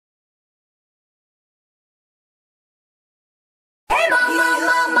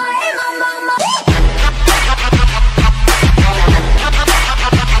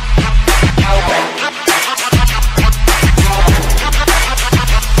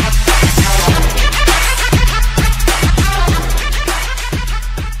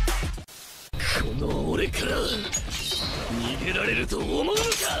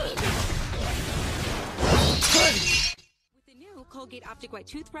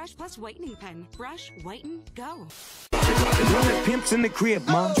toothbrush plus whitening pen. Brush, whiten, go. Pimps in the crib,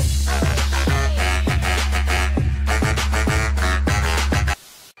 mom.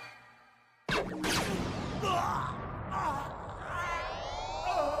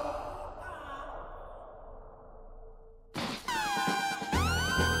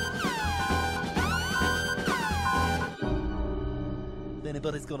 If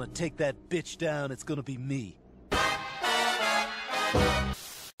anybody's gonna take that bitch down, it's gonna be me.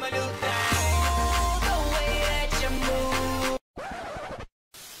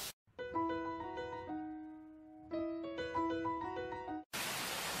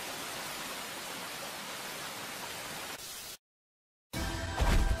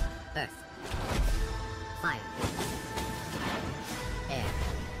 Earth, fire, air,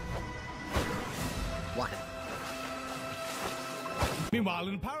 water. Meanwhile,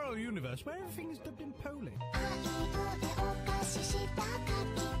 in a parallel universe where everything is dubbed in Polish.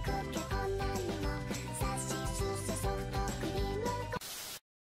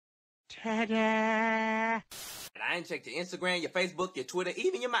 Ta-da! I ain't checked your Instagram, your Facebook, your Twitter,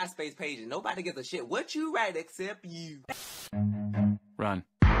 even your MySpace page, and nobody gives a shit what you write except you. Run.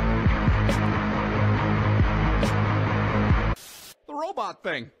 The robot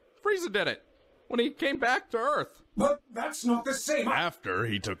thing. Frieza did it. When he came back to Earth. But that's not the same. After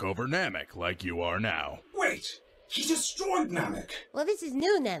he took over Namek, like you are now. Wait! He destroyed Namek! Well, this is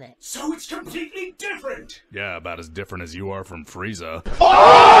new Namek. So it's completely different! Yeah, about as different as you are from Frieza.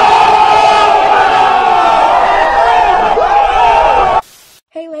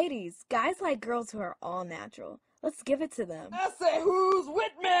 Hey ladies, guys like girls who are all natural. Let's give it to them. I say, who's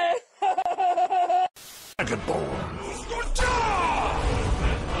with me? Dragonborn!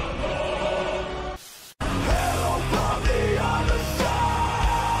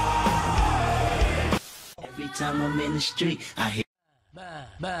 Every time I'm in the street, I hear Ma.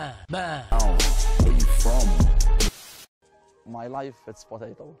 where you from? My life, it's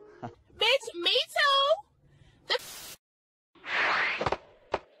potato. Bitch, me too!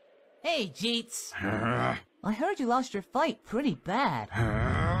 Hey, Jeets. I heard you lost your fight pretty bad.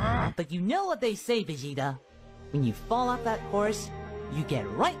 But you know what they say, Vegeta. When you fall off that horse, you get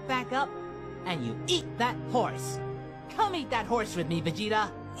right back up, and you eat that horse. Come eat that horse with me,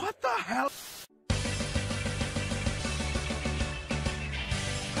 Vegeta. What the hell?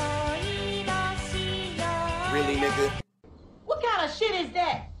 Really, nigga? What kind of shit is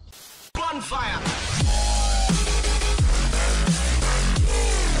that? Bonfire!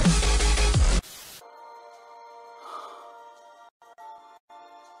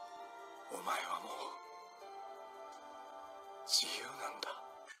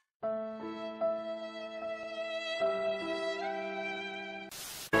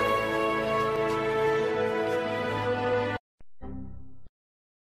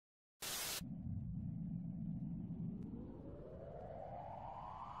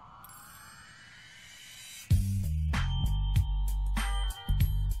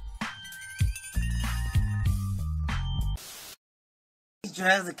 These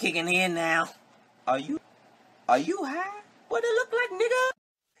drugs are kicking in now. Are you high? What it look like, nigga?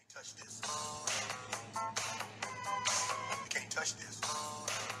 Can't touch this. You can't touch this.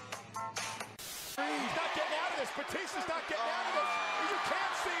 He's not getting out of this. Batista's not getting out of this. You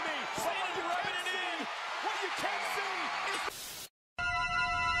can't see me. What you can't see. What you can't see is...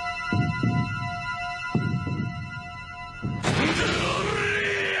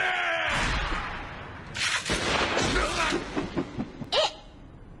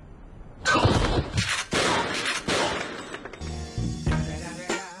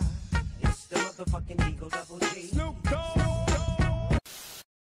 Snoop Dogg!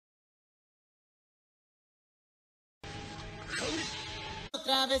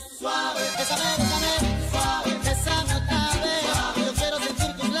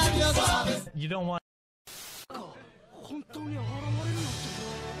 You don't want.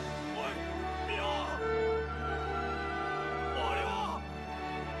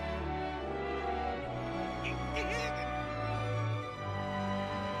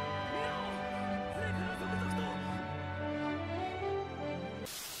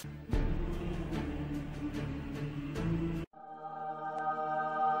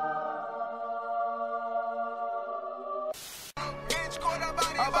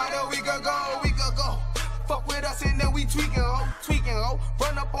 About a week ago. Fuck with us and then we tweaking, ho.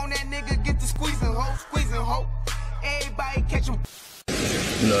 Run up on that nigga, get the squeezing, ho. Everybody catch him.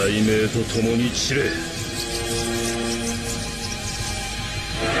 雷鳴と共に散れ。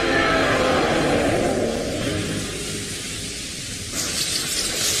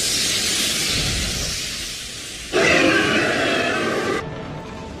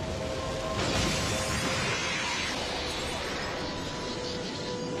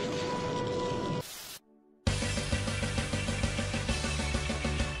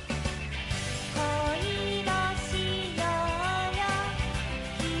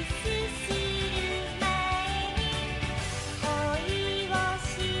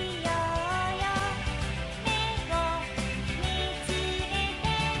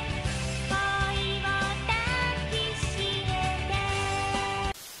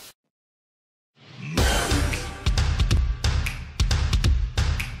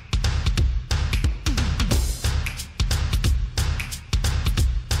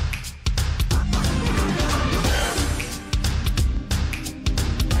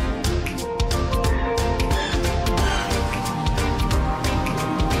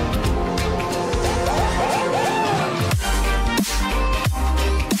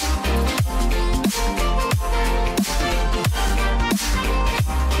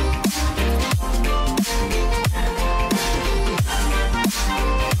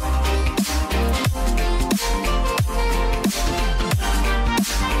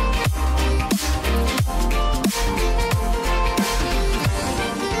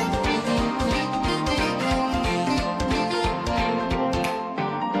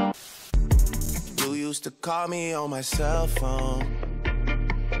Call me on my cell phone.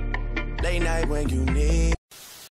 Late night when you need